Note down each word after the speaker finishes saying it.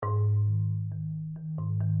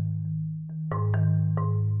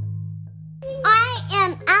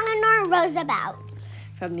Roosevelt.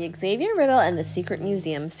 From the Xavier Riddle and the Secret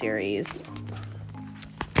Museum series.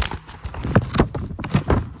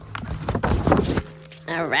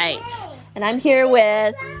 All right. And I'm here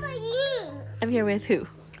with who?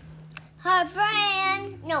 Harper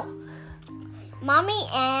and Mommy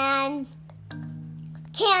and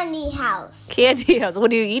Candy House. Candy House.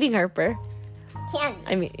 What are you eating, Harper? Candy.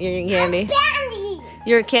 I mean, you're eating candy. Candy.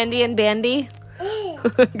 You're Candy and Bandy?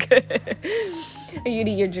 Good. Are you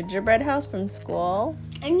eating your gingerbread house from school?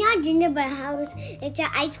 I'm not gingerbread house. It's an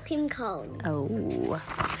ice cream cone. Oh,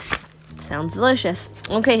 sounds delicious.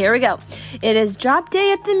 Okay, here we go. It is drop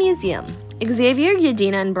day at the museum. Xavier,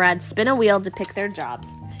 Yadina, and Brad spin a wheel to pick their jobs.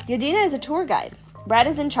 Yadina is a tour guide. Brad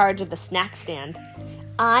is in charge of the snack stand.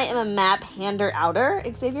 I am a map hander-outer,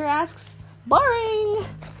 Xavier asks. Boring.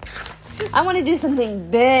 I want to do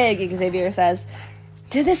something big, Xavier says.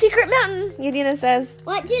 To the secret mountain, Yadina says.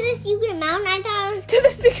 What, to the secret mountain? I thought it was... To the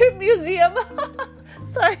secret museum.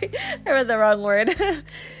 Sorry, I read the wrong word.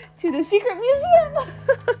 To the secret museum,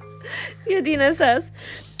 Yadina says.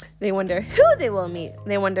 They wonder who they will meet.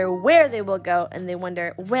 They wonder where they will go. And they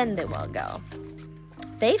wonder when they will go.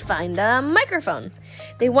 They find a microphone.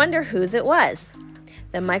 They wonder whose it was.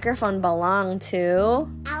 The microphone belonged to...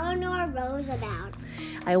 Eleanor Roosevelt.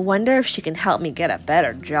 I wonder if she can help me get a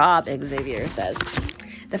better job, Xavier says.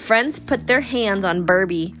 The friends put their hands on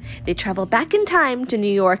Burby. They travel back in time to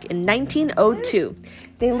New York in 1902.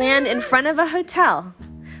 They land in front of a hotel.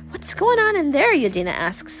 What's going on in there, Yadina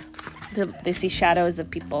asks. They see shadows of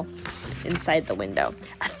people inside the window.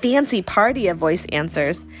 A fancy party, a voice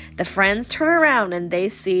answers. The friends turn around and they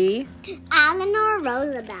see... Eleanor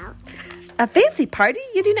Roosevelt. A fancy party,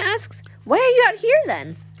 Yadina asks. Why are you out here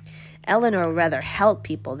then? Eleanor would rather help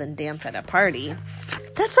people than dance at a party.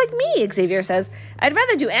 That's like me, Xavier says. I'd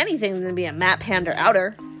rather do anything than be a map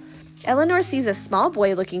hander-outer. Eleanor sees a small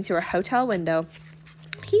boy looking through a hotel window.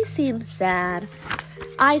 He seems sad.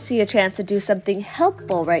 I see a chance to do something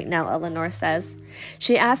helpful right now, Eleanor says.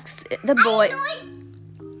 She asks the boy...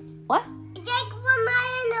 What? It's like from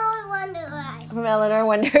Eleanor Wonderland. From Eleanor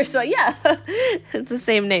Wonder. So yeah, it's the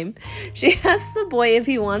same name. She asks the boy if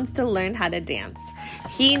he wants to learn how to dance.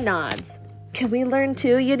 He nods. Can we learn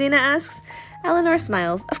too? Yadina asks. Eleanor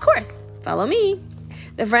smiles. Of course. Follow me.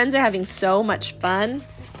 The friends are having so much fun.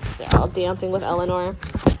 They're all dancing with Eleanor.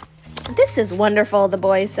 This is wonderful, the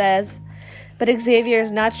boy says. But Xavier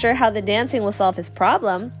is not sure how the dancing will solve his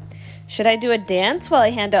problem. Should I do a dance while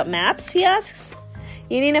I hand out maps? He asks.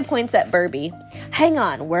 Yadina points at Burby. Hang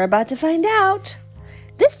on, we're about to find out.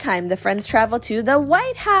 This time the friends travel to the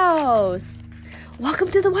White House.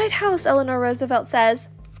 Welcome to the White House, Eleanor Roosevelt says.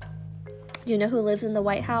 Do you know who lives in the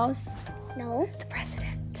White House? No. The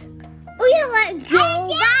president. We have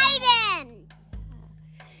Joe Biden.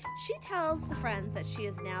 She tells the friends that she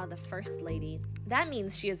is now the first lady. That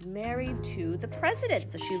means she is married to the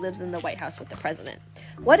president, so she lives in the White House with the president.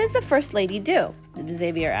 What does the first lady do?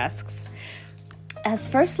 Xavier asks. As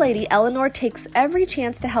first lady, Eleanor takes every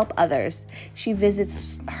chance to help others. She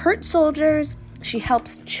visits hurt soldiers. She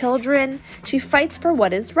helps children. She fights for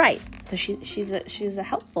what is right. So she's a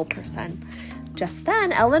helpful person. Just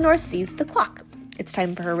then, Eleanor sees the clock. It's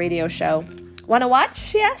time for her radio show. Want to watch?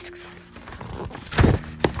 She asks.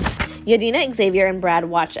 Yadina, Xavier, and Brad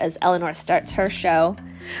watch as Eleanor starts her show.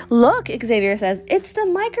 Look, Xavier says, it's the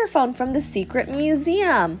microphone from the secret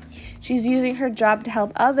museum. She's using her job to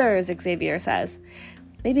help others, Xavier says.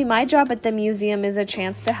 Maybe my job at the museum is a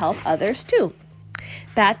chance to help others too.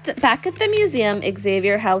 Back at the museum,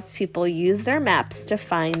 Xavier helps people use their maps to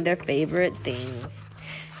find their favorite things.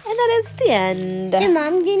 And that is the end. Hey,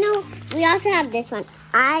 Mom, do you know, we also have this one.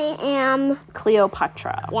 I am...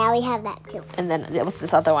 Cleopatra. Yeah, we have that too. And then, what's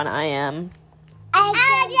this other one? I am...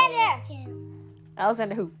 Alexander.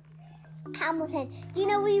 Alexander who? Hamilton. Do you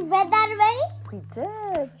know we read that already? We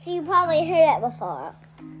did. So you probably heard it before.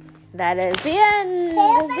 That is the end.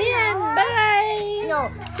 Say The end. Bye. No,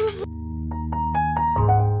 who